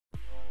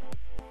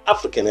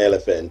African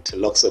elephant,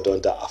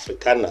 Loxodonta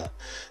africana.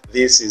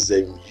 This is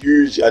a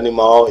huge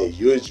animal, a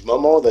huge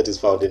mammal that is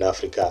found in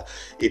Africa.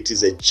 It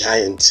is a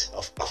giant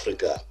of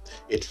Africa.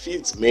 It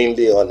feeds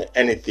mainly on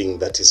anything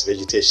that is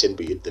vegetation,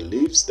 be it the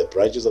leaves, the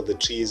branches of the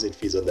trees. It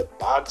feeds on the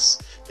barks,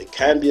 the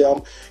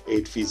cambium.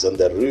 It feeds on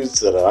the roots,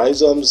 the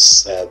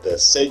rhizomes, the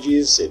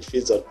sedges. It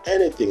feeds on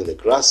anything, the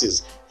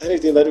grasses,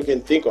 anything that you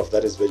can think of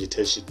that is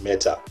vegetation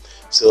matter.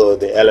 So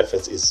the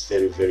elephant is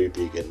very, very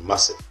big and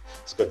massive.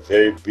 It's got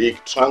very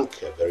big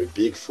trunk, a very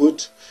big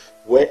foot.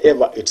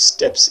 Wherever it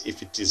steps,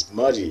 if it is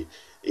muddy,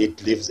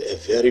 it leaves a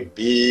very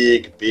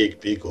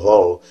big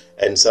hole,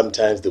 and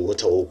sometimes the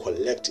water will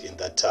collect in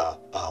that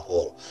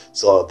hole.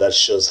 So that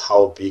shows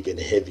how big and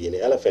heavy an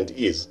elephant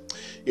is.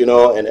 You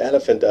know, an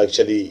elephant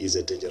actually is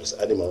a dangerous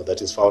animal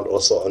that is found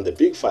also on the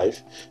big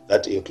five.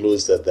 That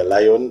includes the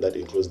lion, that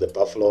includes the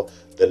buffalo,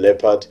 the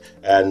leopard,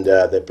 and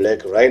the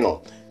black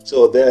rhino.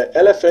 So the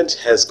elephant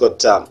has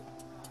got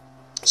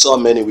so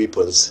many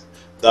weapons,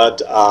 that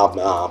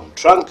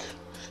trunk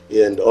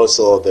and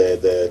also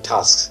the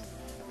tusks.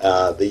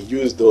 They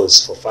use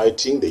those for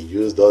fighting, they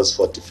use those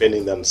for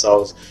defending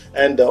themselves,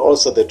 and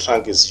also the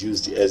trunk is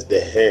used as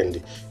the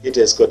hand. It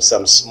has got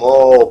some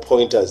small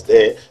pointers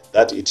there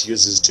that it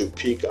uses to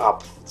pick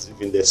up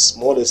even the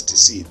smallest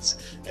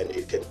seeds, and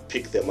it can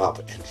pick them up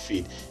and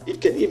feed.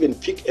 It can even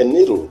pick a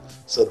needle,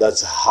 so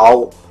that's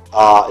how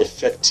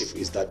effective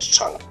is that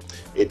trunk.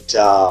 It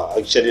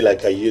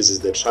actually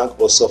uses the trunk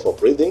also for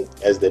breathing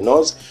as the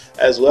nose,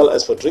 as well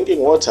as for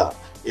drinking water.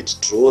 It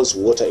draws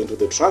water into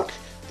the trunk,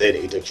 then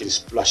it actually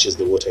splashes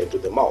the water into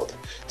the mouth.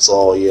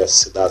 So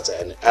yes, that's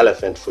an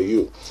elephant for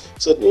you.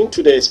 So in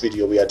today's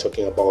video, we are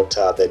talking about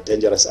the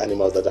dangerous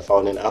animals that are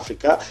found in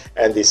Africa,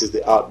 and this is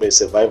the Outmate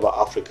Survivor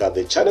Africa,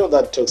 the channel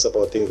that talks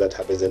about things that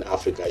happens in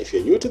Africa. If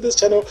you're new to this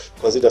channel,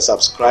 consider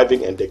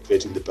subscribing and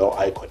activating the bell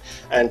icon.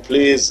 And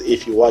please,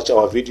 if you watch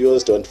our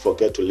videos, don't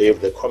forget to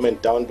leave the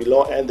comment down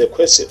below and the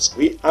questions.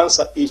 We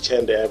answer each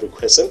and every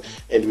question,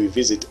 and we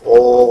visit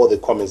all the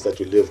comments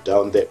that you leave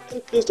down there.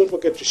 And please don't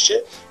forget to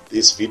share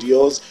these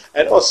videos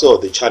and also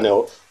the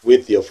channel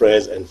with your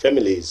friends and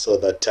family, so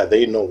that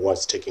they know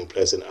what's taking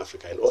place in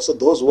Africa. And also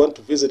those who want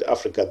to visit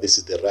Africa, this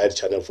is the right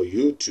channel for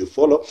you to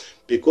follow,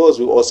 because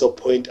we also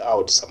point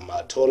out some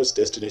tourist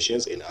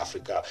destinations in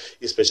Africa,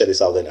 especially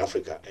Southern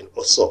Africa, and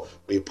also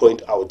we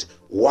point out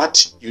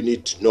what you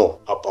need to know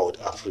about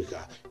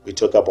Africa. We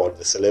talk about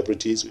the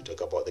celebrities, we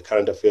talk about the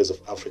current affairs of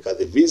Africa,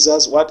 the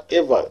visas,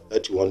 whatever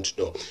that you want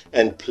to know.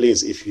 And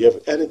please, if you have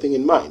anything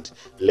in mind,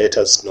 let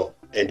us know,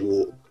 and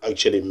we'll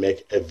actually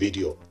make a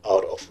video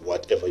out of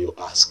whatever you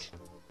ask.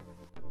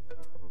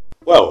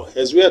 Well,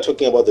 as we are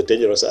talking about the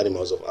dangerous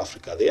animals of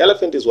Africa, the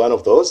elephant is one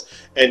of those,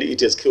 and it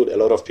has killed a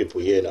lot of people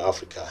here in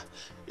Africa.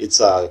 It's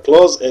a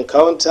close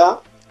encounter,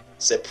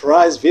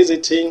 surprise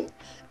visiting,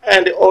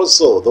 and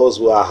also those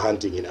who are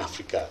hunting in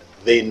Africa,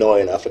 they know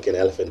an African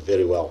elephant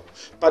very well.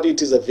 But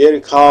it is a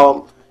very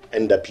calm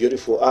and a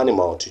beautiful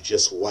animal to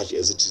just watch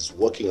as it is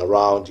walking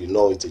around. You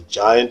know, it's a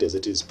giant as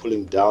it is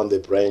pulling down the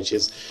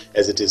branches,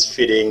 as it is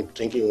feeding,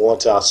 drinking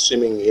water,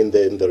 swimming in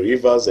the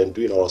rivers, and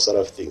doing all sort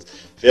of things.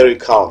 Very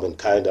calm and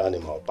kind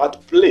animal.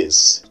 But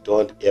please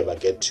don't ever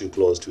get too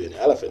close to an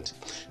elephant.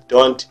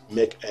 Don't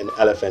make an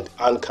elephant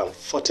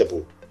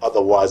uncomfortable,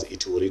 otherwise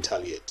it will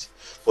retaliate.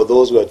 For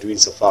those who are doing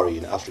safari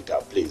in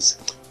Africa, please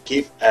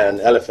give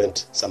an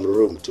elephant some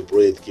room to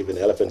breathe. Give an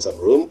elephant some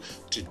room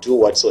to do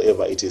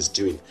whatsoever it is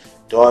doing.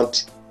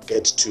 Don't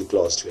get too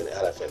close to an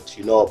elephant.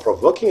 You know,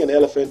 provoking an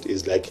elephant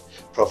is like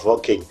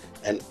provoking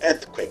an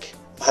earthquake.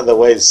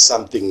 Otherwise,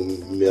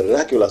 something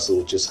miraculous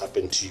will just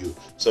happen to you.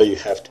 So you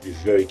have to be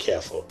very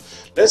careful.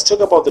 Let's talk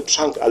about the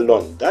trunk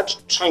alone. That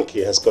trunk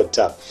here has got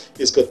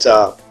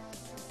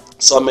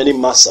so many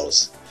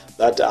muscles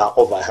that are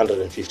over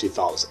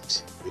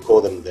 150,000. We call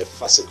them the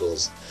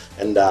fascicles.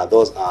 And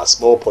those are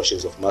small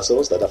portions of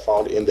muscles that are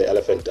found in the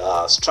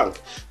elephant's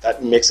trunk.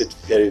 That makes it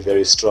very,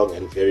 very strong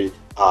and very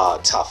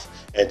tough.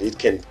 And it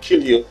can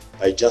kill you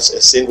by just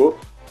a single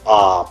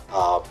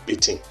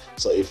beating.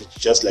 So if it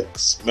just like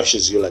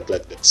smashes you, like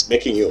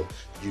smacking you,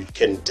 you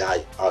can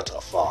die out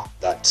of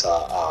that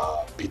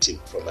beating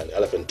from an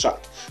elephant trunk.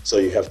 So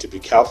you have to be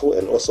careful,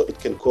 and also it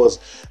can cause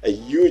a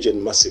huge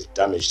and massive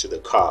damage to the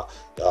car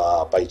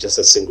by just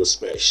a single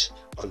smash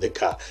on the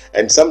car.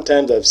 And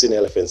sometimes I've seen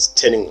elephants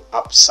turning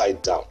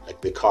upside down,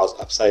 like the car's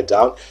upside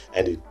down,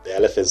 and the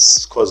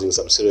elephants causing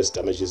some serious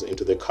damages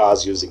into the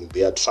cars using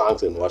their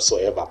trunks and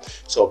whatsoever.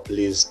 So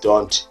please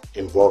don't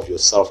involve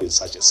yourself in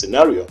such a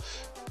scenario.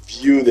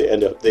 View the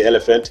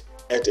elephant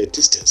at a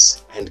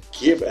distance and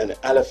give an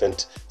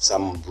elephant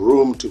some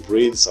room to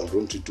breathe, some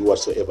room to do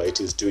whatsoever it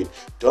is doing.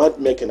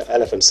 Don't make an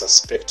elephant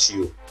suspect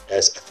you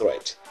as a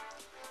threat.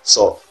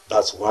 So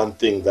that's one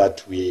thing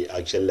that we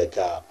actually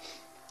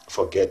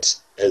forget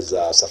as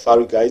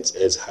safari guides,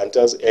 as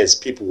hunters, as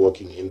people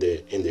working in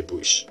the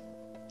bush.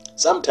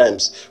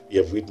 Sometimes we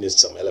have witnessed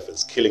some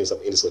elephants killing some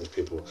innocent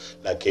people,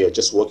 like you're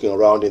just walking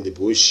around in the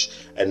bush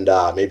and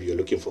maybe you're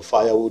looking for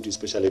firewood,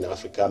 especially in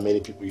Africa. Many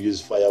people use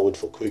firewood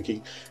for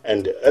cooking,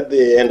 and at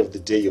the end of the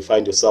day, you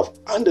find yourself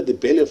under the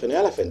belly of an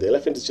elephant. The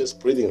elephant is just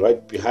breathing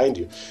right behind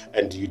you,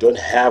 and you don't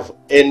have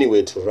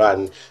anywhere to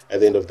run. At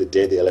the end of the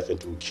day, the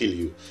elephant will kill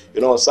you. You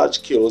know,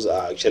 such kills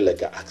are actually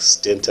like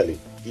accidentally.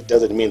 It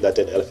doesn't mean that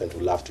an elephant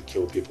will love to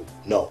kill people.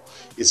 No,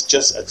 it's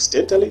just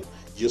accidentally.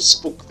 You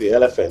spook the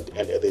elephant,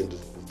 and at the end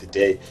of the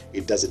day,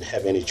 it doesn't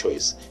have any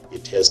choice.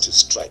 It has to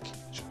strike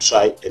to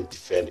try and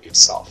defend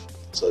itself.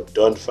 So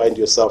don't find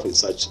yourself in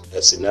such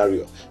a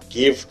scenario.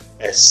 Give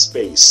a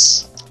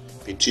space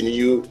between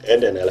you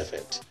and an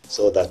elephant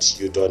so that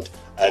you don't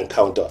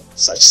encounter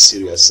such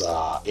serious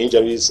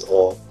injuries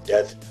or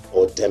death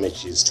or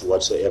damages to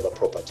whatsoever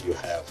property you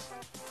have.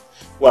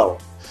 Well,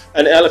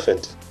 an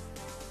elephant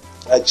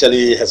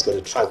actually has got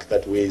a trunk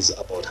that weighs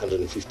about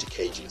 150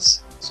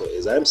 kgs. So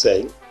as I'm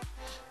saying,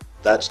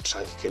 that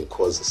trunk can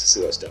cause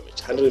serious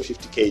damage.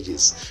 150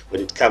 kgs,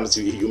 when it comes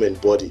to a human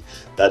body,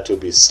 that will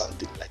be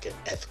something like an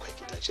earthquake.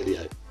 It actually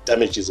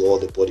damages all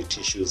the body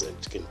tissues and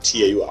it can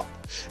tear you up.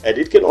 And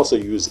it can also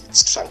use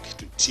its trunk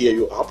to tear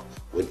you up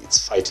when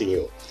it's fighting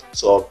you.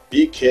 So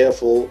be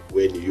careful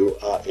when you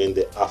are in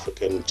the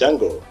African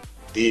jungle.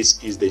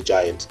 This is the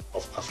giant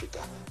of Africa,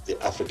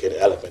 the African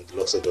elephant,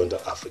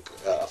 Loxodonta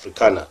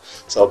africana.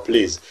 So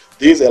please,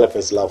 these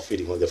elephants love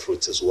feeding on the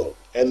fruits as well.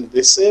 And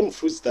the same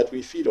fruits that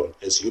we feed on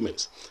as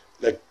humans,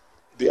 like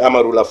the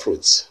amarula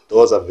fruits.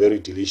 Those are very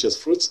delicious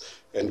fruits,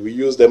 and we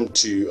use them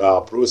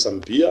to brew some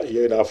beer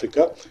here in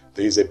Africa.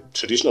 There is a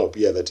traditional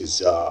beer that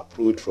is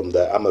brewed from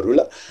the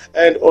amarula.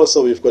 And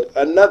also we've got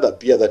another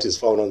beer that is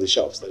found on the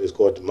shelves that is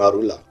called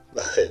marula.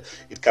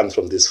 It comes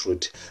from this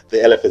fruit.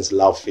 The elephants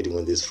love feeding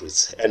on these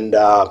fruits, and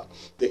there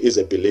is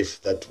a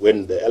belief that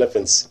when the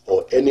elephants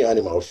or any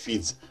animal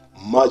feeds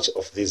much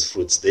of these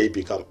fruits, they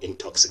become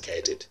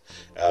intoxicated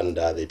and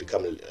they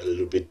become a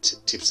little bit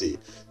tipsy.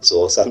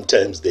 So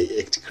sometimes they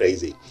act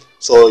crazy.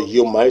 So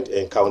you might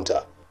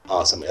encounter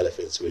some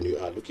elephants when you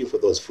are looking for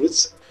those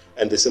fruits,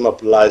 and the same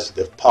applies to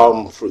the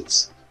palm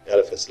fruits.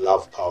 Elephants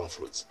love palm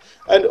fruits.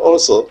 And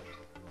also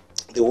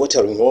the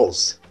watering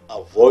holes.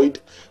 Avoid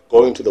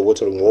going to the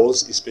watering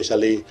holes,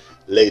 especially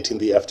late in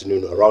the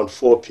afternoon, around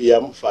 4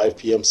 p.m., 5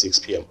 p.m., 6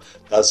 p.m.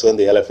 That's when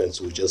the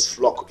elephants will just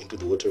flock into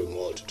the watering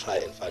hole to try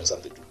and find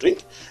something to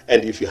drink.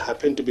 And if you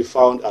happen to be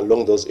found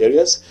along those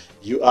areas,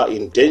 you are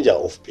in danger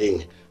of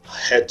being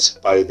hit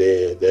by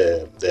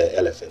the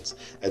elephants.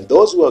 And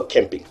those who are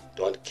camping,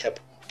 don't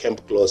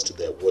camp close to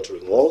the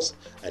watering holes,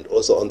 and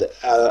also on the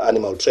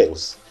animal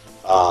trails.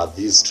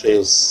 These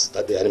trails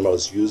that the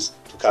animals use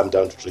to come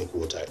down to drink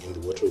water in the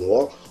watering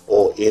hole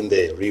or in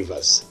the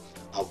rivers.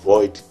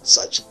 Avoid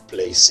such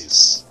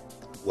places.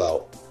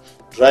 Well,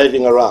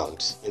 driving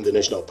around in the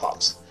national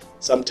parks.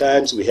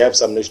 Sometimes we have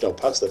some national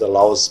parks that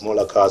allow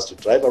smaller cars to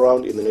drive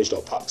around in the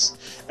national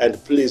parks.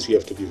 And please, you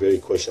have to be very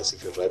cautious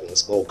if you're driving a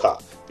small car,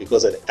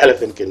 because an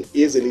elephant can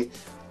easily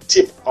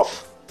tip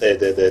off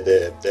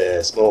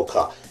the small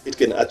car. It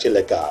can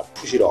actually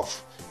push it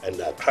off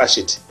and crash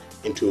it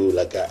into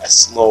a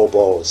small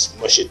ball,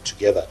 smush it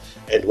together.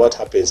 And what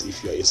happens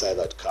if you're inside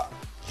that car?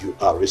 You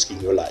are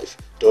risking your life.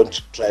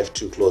 Don't drive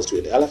too close to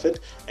an elephant,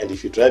 and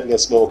if you're driving a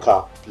small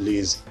car,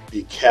 please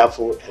be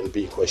careful and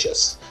be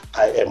cautious.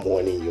 I am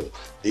warning you.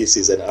 This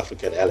is an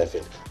African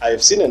elephant. I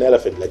have seen an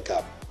elephant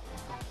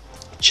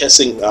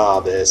chasing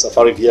the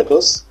safari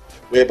vehicles,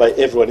 whereby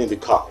everyone in the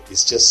car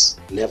is just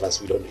nervous.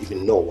 We don't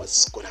even know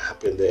what's going to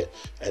happen there.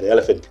 An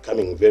elephant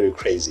becoming very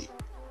crazy.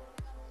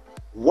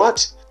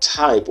 What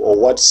type or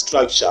what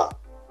structure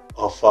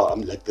of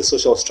the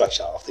social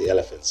structure of the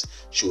elephants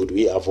should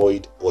we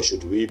avoid, or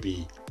should we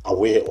be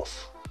aware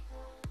of?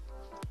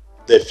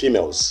 The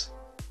females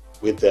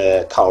with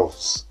the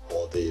calves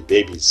or the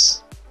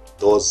babies,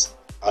 those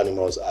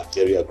animals are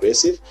very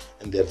aggressive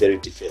and they're very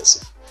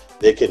defensive.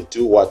 They can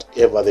do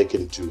whatever they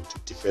can do to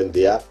defend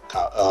their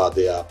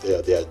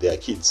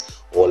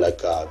kids or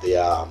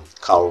their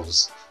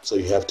calves. So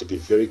you have to be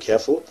very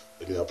careful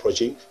when you're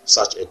approaching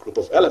such a group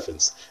of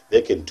elephants.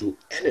 They can do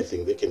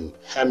anything. They can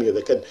harm you.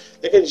 They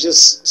can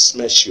just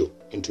smash you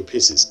into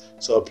pieces.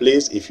 So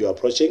please, if you're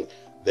approaching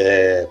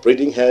the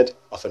breeding head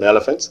of an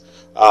elephant,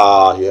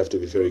 you have to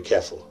be very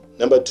careful.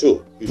 Number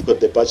 2, we've got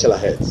the bachelor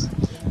heads.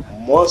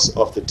 Most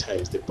of the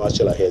times, the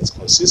bachelor heads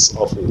consist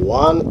of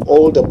one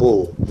older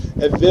bull,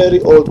 a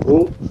very old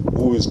bull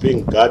who is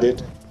being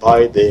guarded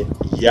by the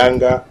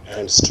younger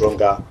and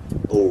stronger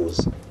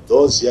bulls.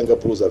 Those younger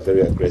bulls are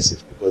very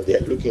aggressive because they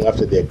are looking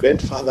after their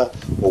grandfather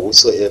or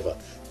whosoever.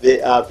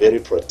 They are very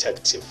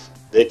protective.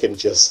 They can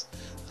just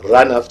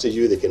run after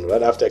you. They can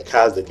run after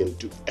cars. They can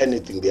do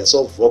anything. They are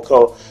so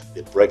vocal.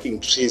 They're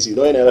breaking trees. You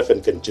know, an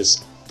elephant can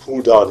just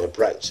pull down a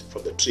branch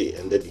from the tree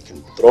and then it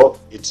can throw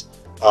it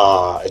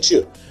at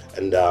you,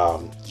 and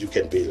you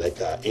can be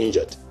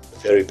injured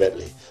very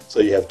badly. So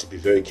you have to be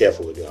very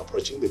careful when you're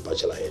approaching the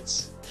bachelor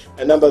heads.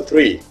 And number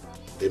 3,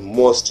 the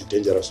most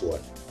dangerous one,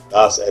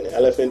 that's an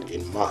elephant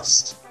in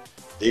mast.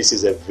 This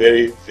is a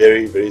very,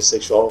 very, very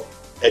sexual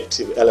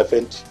active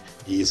elephant.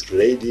 He is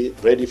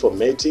ready for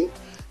mating,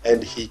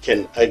 and he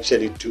can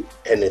actually do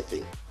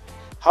anything.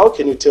 How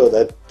can you tell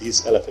that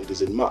this elephant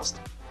is in mast?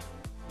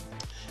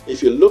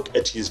 If you look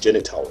at his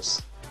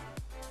genitals,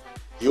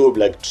 he will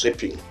be like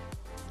dripping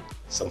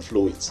some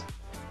fluids,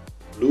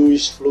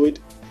 bluish fluid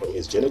from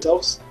his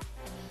genitals,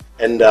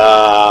 and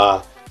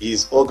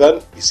his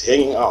organ is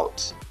hanging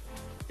out.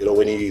 You know,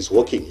 when he is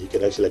walking, he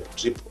can actually like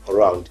drip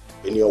around.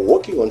 When you're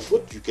walking on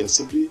foot, you can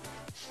simply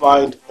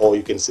find, or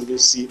you can simply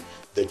see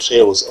the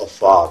trails of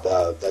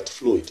that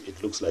fluid.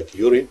 It looks like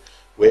urine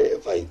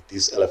wherever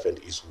this elephant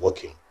is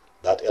walking.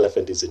 That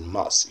elephant is in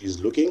mass.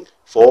 He's looking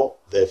for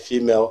the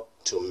female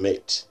to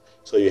mate.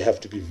 So you have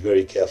to be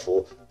very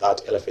careful.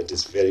 That elephant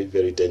is very,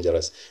 very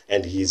dangerous,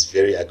 and he is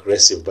very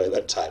aggressive by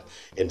that time.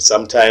 And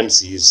sometimes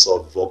he is so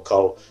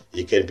vocal.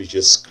 He can be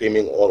just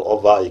screaming all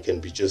over. He can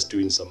be just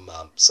doing some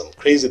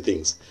crazy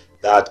things.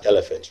 That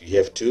elephant, you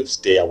have to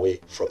stay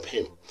away from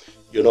him.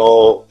 You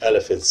know,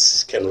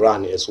 elephants can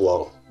run as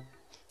well.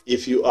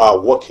 If you are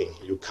walking,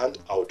 you can't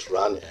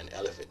outrun an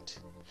elephant.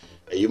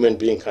 A human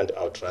being can't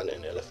outrun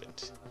an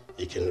elephant.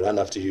 He can run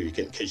after you, he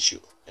can catch you,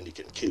 and he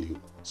can kill you.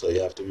 So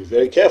you have to be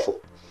very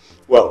careful.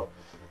 Well,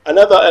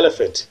 another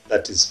elephant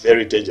that is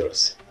very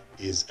dangerous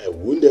is a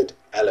wounded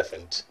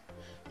elephant.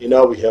 You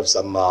know, we have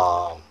some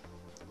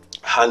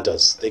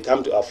hunters. They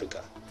come to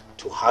Africa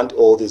to hunt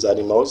all these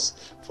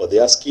animals for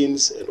their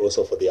skins and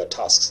also for their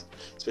tusks,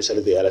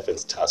 especially the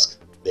elephant's tusk.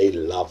 They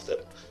love them.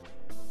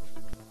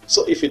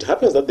 So if it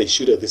happens that they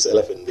shoot at this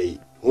elephant, they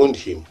wound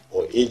him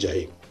or injure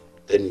him,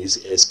 then he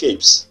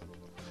escapes,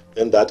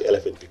 then that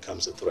elephant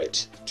becomes a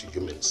threat to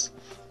humans.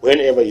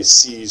 Whenever he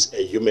sees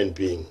a human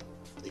being,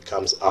 he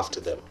comes after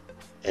them,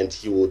 and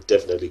he will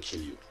definitely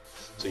kill you.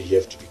 So you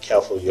have to be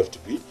careful. You have to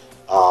be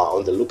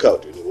on the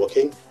lookout when you're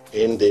walking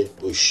in the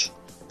bush.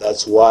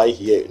 That's why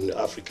here in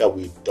Africa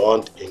we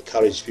don't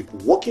encourage people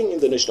walking in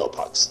the national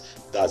parks.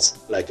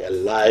 That's like a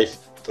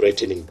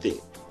life-threatening thing.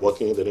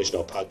 Walking in the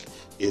national park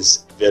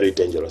is very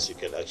dangerous. You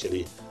can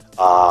actually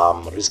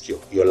risk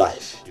your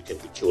life. You can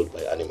be killed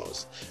by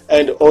animals.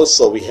 And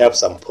also we have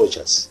some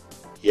poachers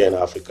here in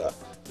Africa.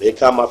 They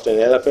come after an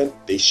elephant,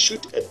 they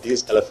shoot at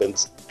these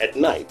elephants at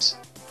night.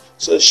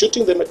 So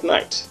shooting them at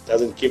night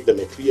doesn't give them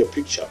a clear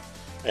picture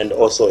and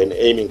also an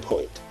aiming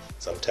point.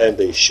 Sometimes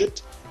they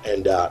shoot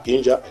and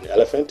injure an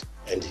elephant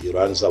and he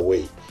runs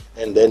away.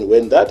 And then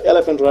when that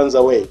elephant runs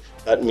away,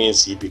 that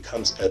means he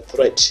becomes a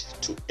threat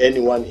to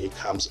anyone he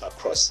comes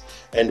across.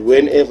 And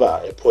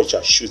whenever a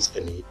poacher shoots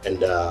and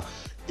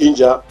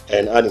injure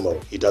an animal,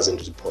 he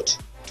doesn't report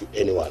to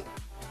anyone.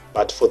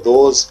 But for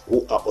those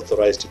who are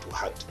authorized to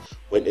hunt,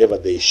 whenever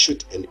they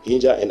shoot and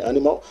injure an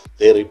animal,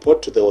 they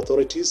report to the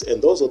authorities,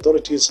 and those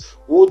authorities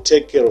will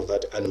take care of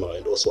that animal.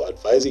 And also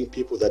advising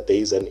people that there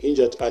is an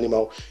injured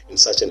animal in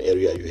such an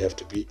area, you have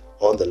to be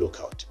on the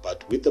lookout.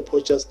 But with the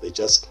poachers, they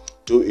just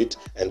do it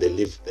and they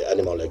leave the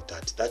animal like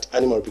that. That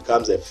animal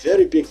becomes a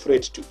very big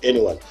threat to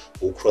anyone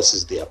who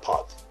crosses their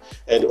path.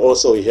 And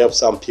also we have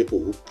some people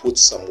who put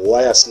some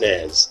wire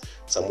snares,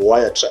 some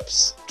wire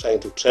traps, trying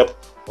to trap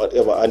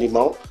whatever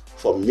animal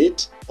for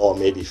meat or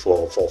maybe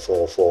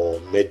for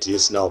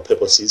medicinal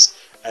purposes,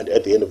 and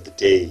at the end of the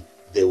day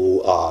they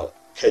will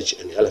catch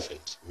an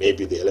elephant.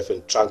 Maybe the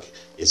elephant trunk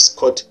is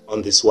caught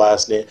on this wire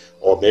snare,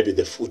 or maybe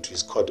the foot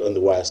is caught on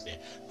the wire snare.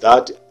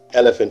 That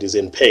elephant is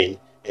in pain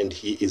and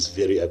he is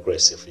very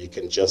aggressive. He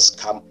can just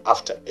come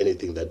after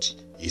anything that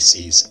he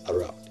sees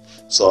around.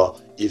 So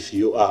if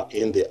you are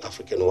in the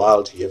African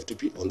wild, you have to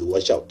be on the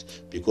watch out,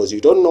 because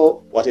you don't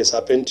know what has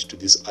happened to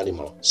this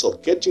animal. So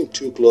getting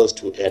too close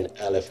to an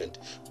elephant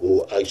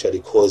will actually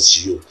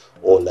cause you,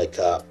 or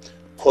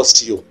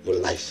cost you your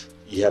life.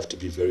 You have to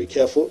be very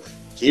careful.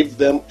 Give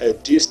them a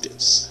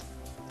distance.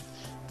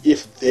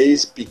 If they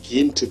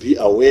begin to be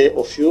aware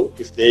of you,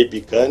 if they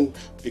begin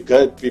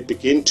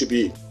to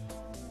be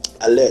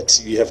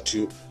alert, you have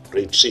to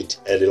retreat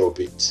a little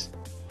bit.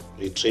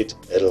 Retreat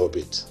a little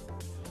bit.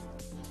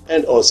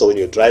 And also when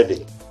you're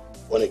driving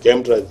on a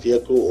game drive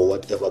vehicle or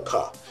whatever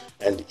car,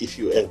 and if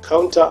you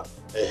encounter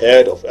a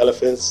herd of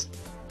elephants,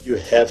 you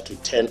have to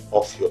turn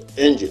off your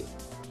engine.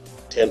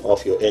 Turn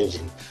off your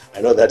engine.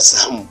 I know that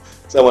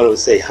someone will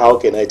say, how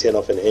can I turn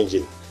off an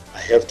engine? I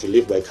have to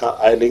leave my car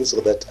idling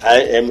so that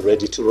I am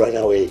ready to run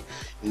away.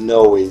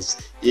 No ways.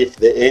 If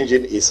the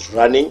engine is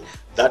running,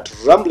 that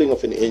rumbling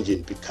of an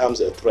engine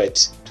becomes a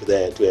threat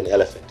to an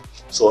elephant.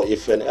 So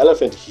if an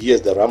elephant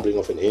hears the rumbling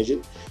of an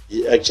engine,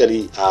 he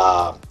actually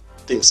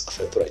thinks of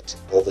a threat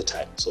all the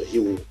time. So he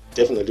will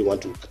definitely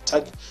want to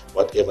attack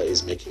whatever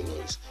is making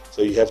noise.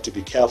 So you have to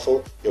be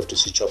careful. You have to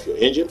switch off your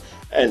engine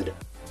and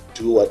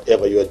do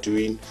whatever you are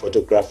doing,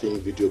 photographing,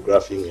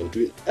 videographing, and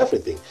doing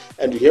everything.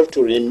 And you have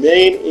to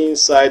remain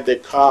inside the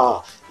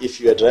car.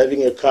 If you are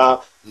driving a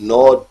car,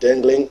 no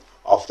dangling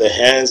of the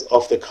hands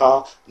of the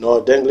car,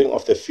 no dangling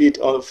of the feet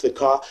of the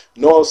car,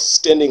 no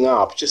standing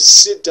up. Just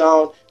sit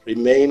down,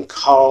 remain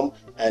calm,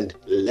 and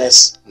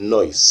less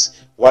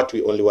noise. What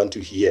we only want to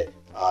hear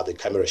are the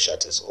camera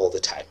shutters all the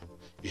time.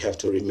 You have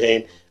to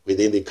remain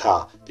within the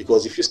car,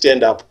 because if you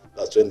stand up,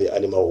 that's when the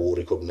animal will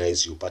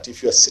recognize you. But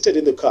if you are seated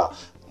in the car,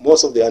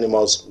 most of the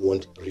animals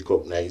won't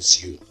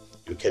recognize you.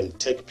 You can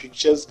take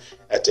pictures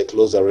at a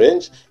closer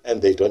range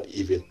and they don't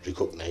even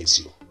recognize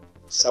you.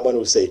 Someone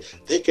will say,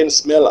 they can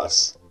smell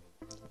us.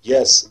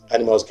 Yes,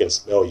 animals can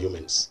smell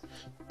humans.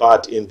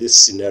 But in this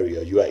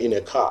scenario, you are in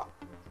a car.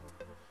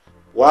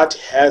 What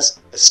has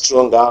a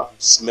stronger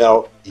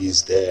smell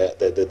is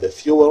the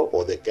fuel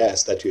or the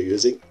gas that you're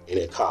using in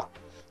a car.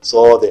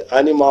 So the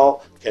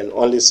animal can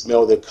only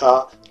smell the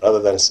car rather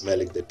than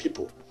smelling the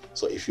people.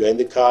 So if you're in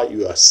the car,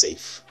 you are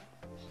safe.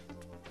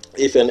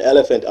 If an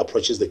elephant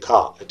approaches the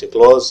car at a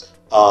close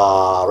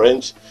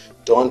range,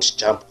 don't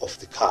jump off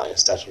the car and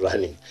start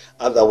running.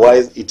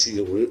 Otherwise,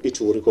 it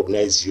will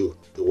recognize you,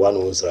 the one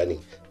who is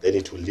running. Then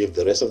it will leave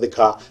the rest of the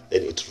car,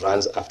 then it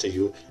runs after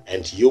you,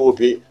 and you will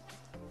be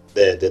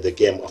the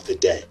game of the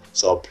day.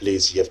 So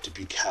please, you have to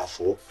be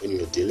careful when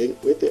you're dealing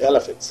with the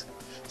elephants.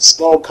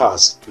 Small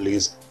cars,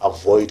 please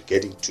avoid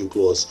getting too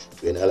close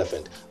to an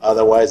elephant.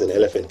 Otherwise, an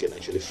elephant can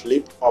actually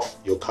flip off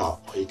your car,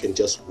 or you can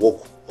just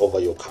walk over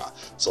your car.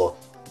 So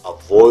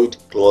avoid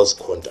close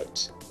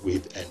contact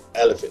with an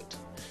elephant.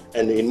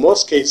 And in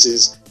most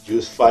cases,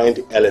 you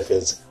find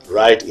elephants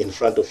right in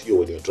front of you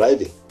when you're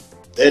driving.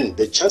 Then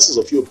the chances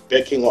of you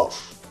backing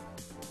off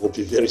will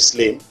be very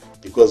slim,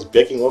 because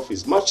backing off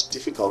is much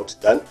difficult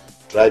than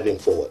driving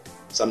forward.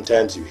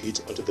 Sometimes you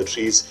hit onto the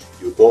trees,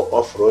 you go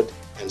off-road,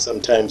 and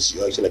sometimes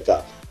you actually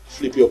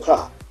flip your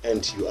car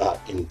and you are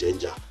in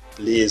danger.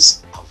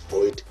 Please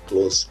avoid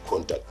close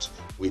contact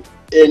with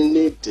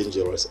any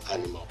dangerous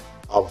animal.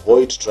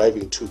 Avoid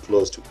driving too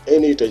close to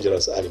any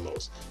dangerous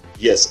animals.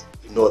 Yes,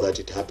 you know that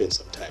it happens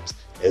sometimes.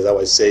 As I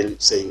was saying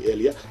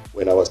earlier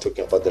when I was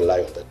talking about the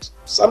lion, that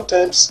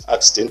sometimes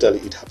accidentally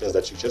it happens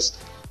that you just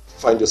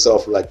find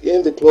yourself like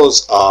in the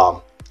close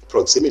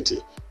proximity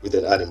with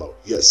an animal.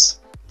 Yes,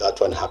 that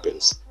one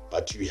happens,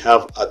 but you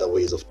have other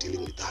ways of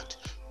dealing with that.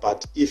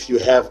 But if you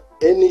have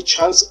any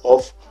chance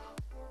of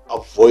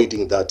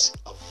avoiding that,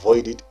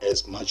 avoid it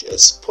as much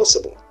as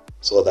possible,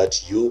 so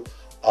that you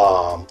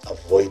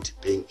avoid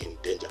being in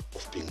danger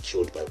of being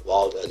killed by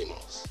wild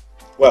animals.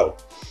 Well,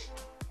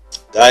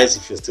 guys,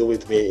 if you're still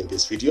with me in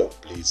this video,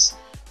 please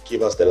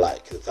give us the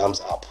like, the thumbs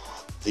up.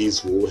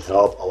 This will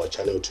help our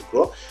channel to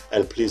grow,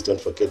 and please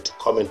don't forget to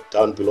comment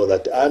down below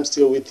that I'm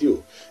still with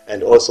you.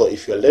 And also,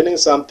 if you're learning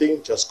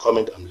something, just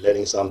comment I'm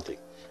learning something.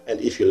 And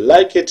if you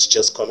like it,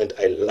 just comment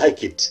I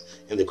like it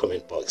in the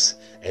comment box,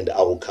 and I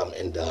will come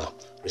and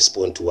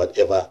respond to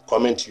whatever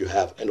comment you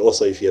have. And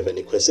also, if you have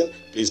any question,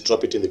 please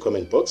drop it in the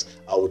comment box.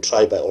 I will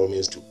try by all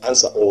means to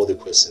answer all the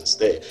questions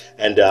there.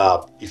 And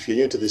if you're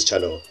new to this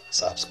channel,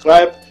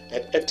 subscribe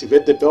and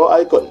activate the bell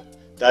icon.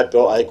 That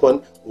bell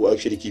icon will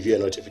actually give you a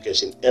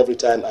notification every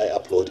time I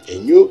upload a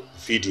new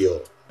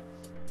video.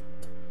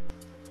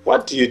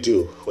 What do you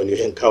do when you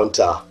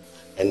encounter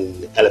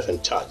an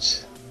elephant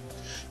charge?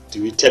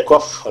 Do we take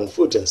off on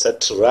foot and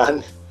start to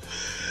run?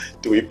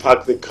 Do we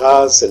park the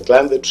cars and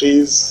climb the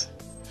trees?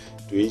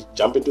 Do we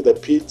jump into the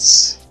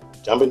pits,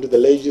 jump into the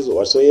ledges or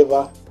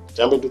whatsoever,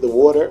 jump into the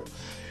water?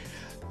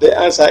 The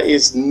answer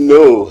is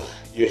no.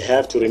 You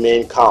have to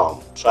remain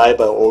calm. Try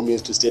by all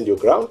means to stand your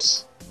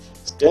ground.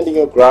 Standing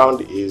your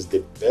ground is the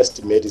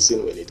best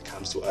medicine when it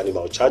comes to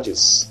animal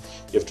charges.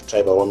 You have to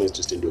try by all means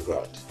to stand your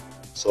ground,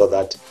 so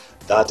that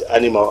that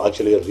animal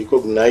actually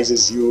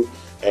recognizes you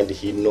and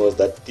he knows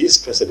that this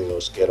person is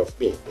not scared of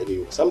me.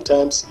 And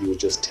sometimes you will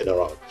just turn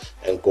around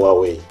and go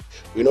away.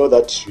 We know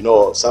that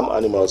some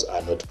animals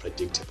are not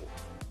predictable.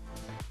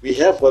 We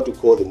have what we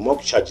call the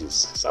mock charges.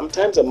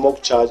 Sometimes a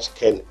mock charge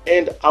can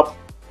end up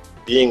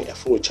being a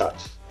full charge,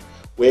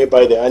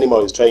 whereby the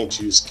animal is trying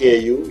to scare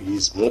you,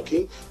 he's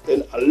mocking,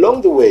 then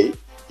along the way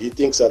he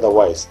thinks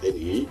otherwise, then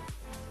he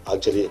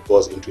actually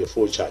goes into a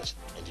full charge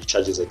and he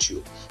charges at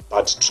you.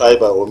 But try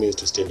by all means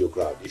to stand your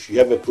ground. If you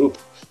have a group,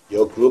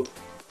 your group,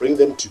 bring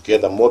them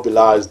together,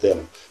 mobilize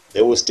them,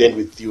 they will stand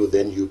with you.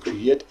 Then you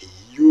create a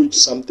huge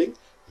something,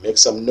 make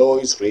some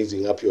noise,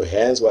 raising up your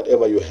hands,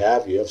 whatever you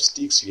have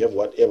sticks, you have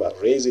whatever,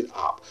 raise it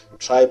up.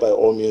 Try by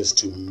all means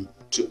to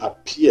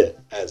appear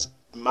as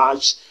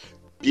much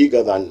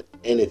bigger than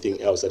anything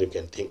else that you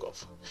can think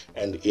of.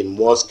 And in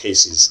most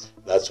cases,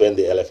 that's when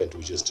the elephant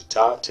will just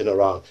turn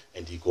around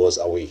and he goes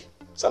away.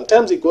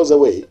 Sometimes he goes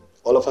away,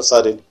 all of a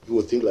sudden you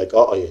will think like,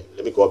 oh yeah,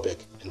 let me go back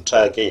and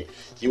try again.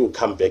 He will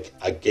come back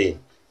again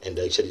and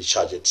actually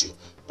charge at you.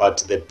 But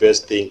the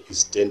best thing is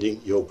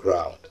standing your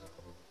ground.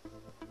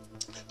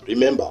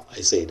 Remember,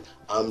 I said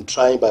I'm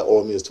trying by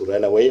all means to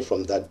run away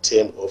from that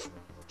term of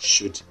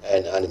shoot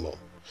an animal.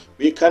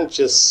 We can't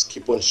just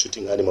keep on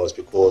shooting animals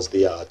because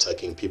they are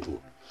attacking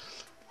people.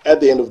 At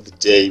the end of the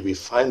day, we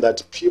find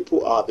that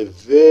people are the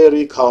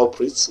very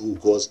culprits who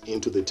goes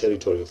into the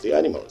territory of the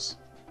animals.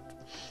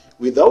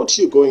 Without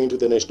you going into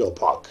the national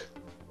park,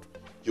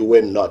 you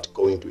were not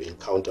going to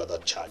encounter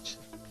that charge.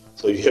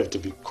 So you have to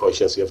be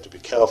cautious, you have to be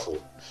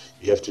careful,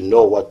 you have to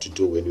know what to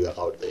do when you are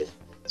out there.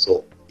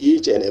 So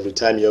each and every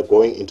time you're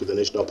going into the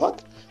national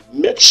park,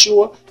 make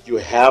sure you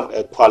have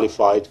a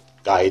qualified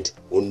guide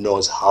who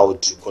knows how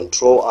to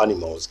control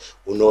animals,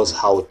 who knows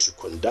how to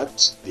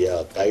conduct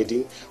their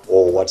guiding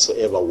or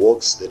whatsoever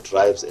works, the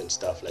drives and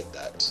stuff like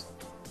that.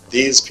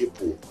 These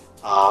people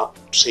are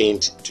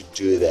trained to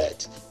do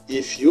that.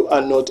 If you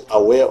are not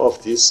aware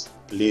of this,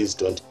 please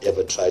don't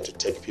ever try to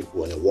take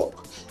people on a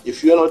walk.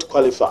 If you are not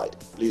qualified,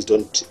 please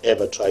don't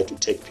ever try to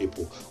take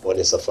people on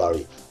a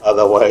safari.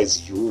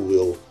 Otherwise, you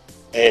will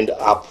end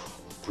up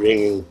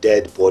bringing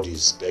dead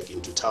bodies back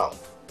into town.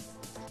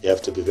 You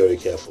have to be very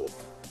careful.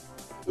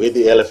 With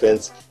the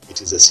elephants,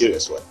 it is a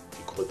serious one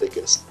because they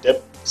can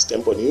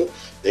stamp on you.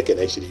 They can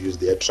actually use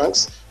their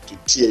trunks to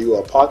tear you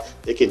apart.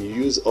 They can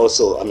use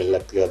also,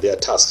 their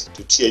tusks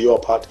to tear you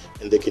apart,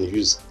 and they can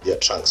use their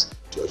trunks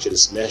to actually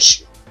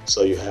smash you.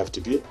 So you have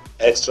to be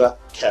extra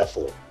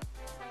careful.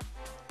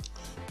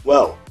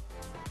 Well,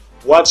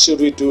 what should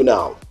we do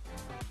now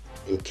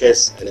in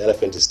case an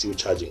elephant is still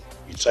charging?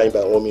 We're trying by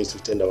all means to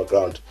stand our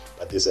ground,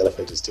 but this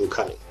elephant is still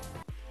coming.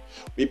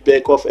 We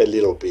back off a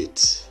little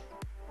bit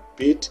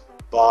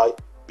by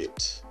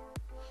bit.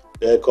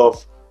 Back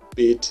off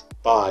bit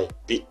by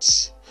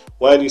bit.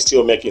 While you're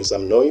still making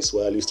some noise,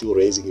 while you're still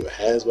raising your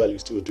hands, while you're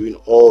still doing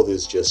all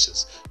these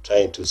gestures,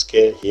 trying to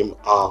scare him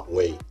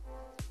away.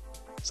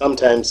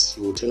 Sometimes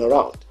he will turn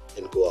around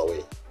and go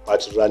away.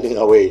 But running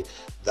away,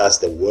 that's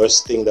the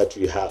worst thing that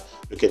you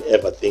can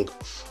ever think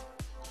of.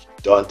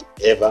 Don't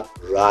ever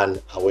run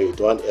away.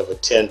 Don't ever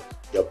turn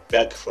your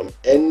back from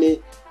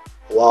any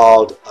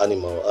wild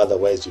animal,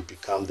 otherwise you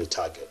become the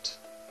target.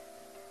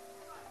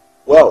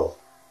 Well,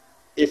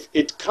 if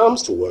it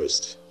comes to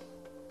worst,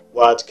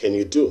 what can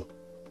you do?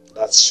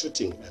 That's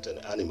shooting at an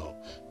animal,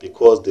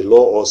 because the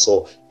law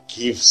also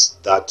gives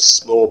that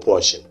small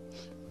portion,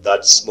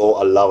 that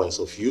small allowance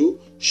of you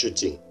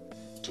shooting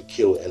to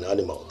kill an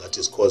animal that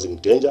is causing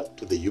danger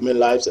to the human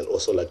lives and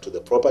also like to the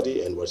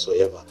property and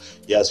whatsoever.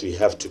 Yes, we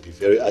have to be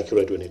very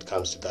accurate when it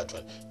comes to that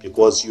one,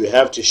 because you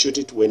have to shoot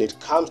it when it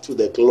comes to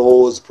the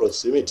close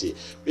proximity.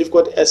 We've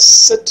got a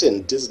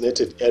certain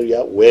designated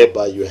area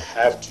whereby you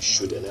have to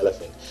shoot an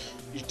elephant.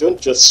 You don't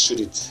just shoot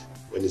it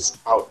when it's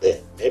out there,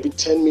 maybe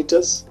 10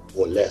 meters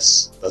or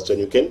less. That's when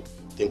you can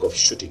think of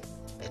shooting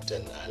at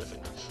an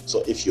elephant.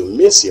 So if you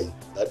miss him,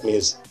 that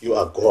means you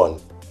are gone.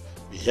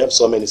 We have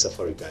so many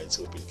safari guides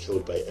who have been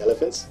killed by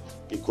elephants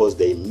because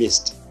they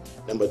missed.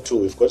 Number two,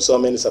 we've got so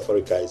many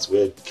safari guides who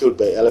were killed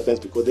by elephants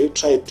because they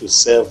tried to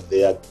serve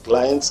their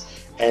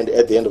clients, and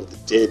at the end of the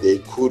day, they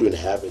couldn't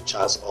have a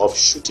chance of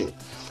shooting.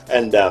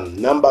 And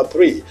number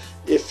three,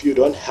 if you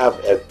don't have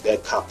a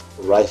backup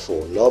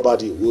rifle,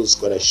 nobody who's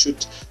going to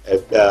shoot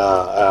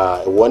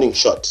a warning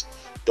shot,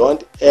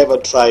 don't ever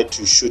try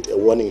to shoot a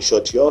warning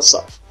shot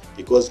yourself,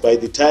 because by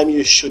the time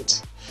you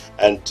shoot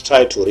and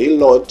try to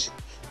reload,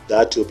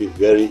 that will be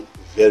very,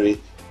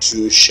 very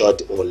too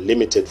short or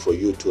limited for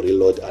you to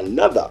reload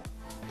another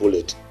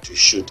bullet to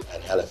shoot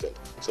an elephant.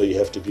 So you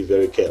have to be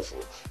very careful.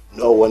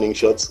 No warning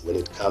shots when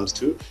it comes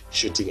to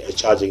shooting a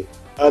charging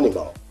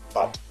animal,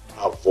 but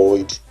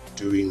avoid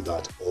doing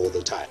that all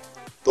the time.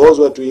 Those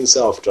who are doing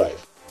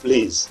self-drive,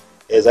 please,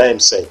 as I am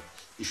saying,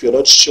 if you're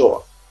not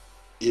sure,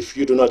 if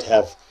you do not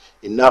have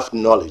enough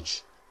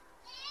knowledge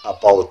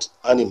about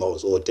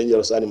animals or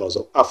dangerous animals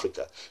of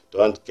Africa,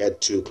 don't get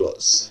too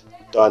close.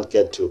 Don't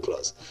get too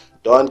close.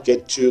 Don't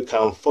get too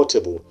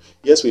comfortable.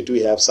 Yes, we do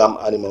have some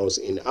animals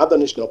in other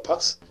national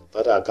parks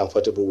that are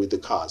comfortable with the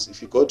cars.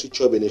 If you go to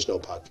Chobe National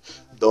Park,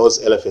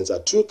 those elephants are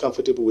too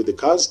comfortable with the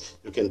cars.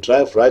 You can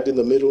drive right in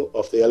the middle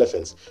of the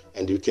elephants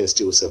and you can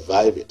still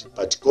survive it.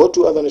 But go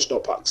to other national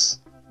parks,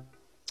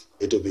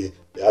 it will be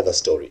the other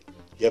story.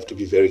 You have to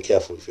be very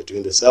careful. If you're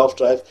doing the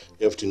self-drive,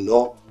 you have to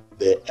know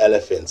the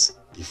elephants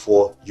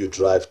before you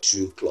drive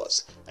too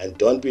close. And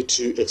don't be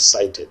too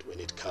excited when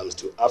it comes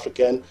to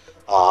African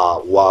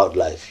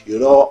wildlife. You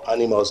know,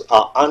 animals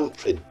are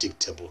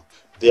unpredictable.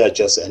 They are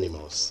just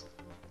animals.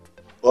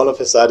 All of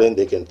a sudden,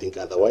 they can think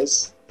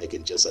otherwise. They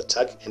can just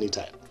attack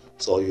anytime.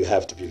 So you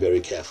have to be very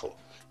careful.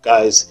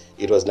 Guys,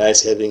 it was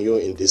nice having you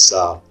in this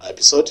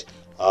episode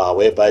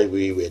whereby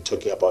we were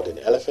talking about an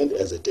elephant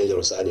as a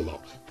dangerous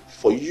animal.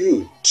 For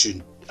you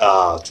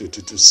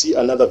to see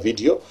another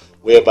video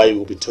whereby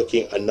we'll be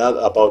talking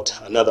about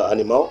another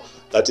animal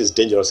that is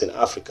dangerous in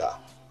Africa,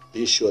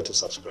 be sure to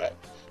subscribe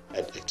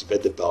and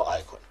activate the bell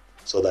icon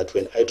so that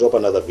when I drop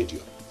another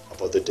video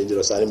about the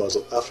dangerous animals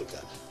of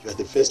Africa, you are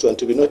the first one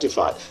to be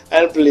notified.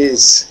 And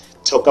please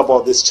talk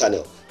about this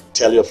channel.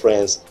 Tell your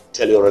friends,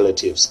 tell your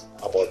relatives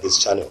about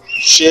this channel.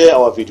 Share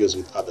our videos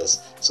with others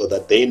so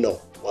that they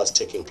know what's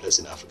taking place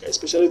in Africa,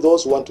 especially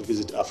those who want to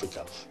visit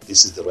Africa.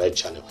 This is the right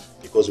channel,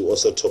 because we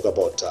also talk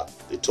about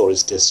the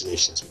tourist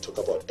destinations. We talk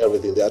about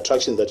everything, the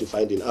attractions that you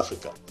find in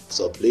Africa.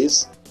 So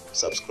please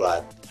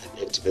subscribe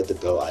and activate the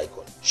bell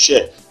icon.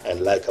 Share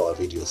and like our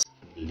videos.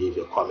 Leave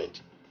a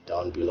comment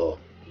down below.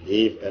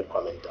 Leave a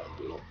comment down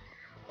below.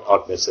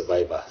 Ultimate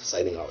Survivor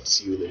signing out.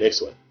 See you in the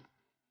next one.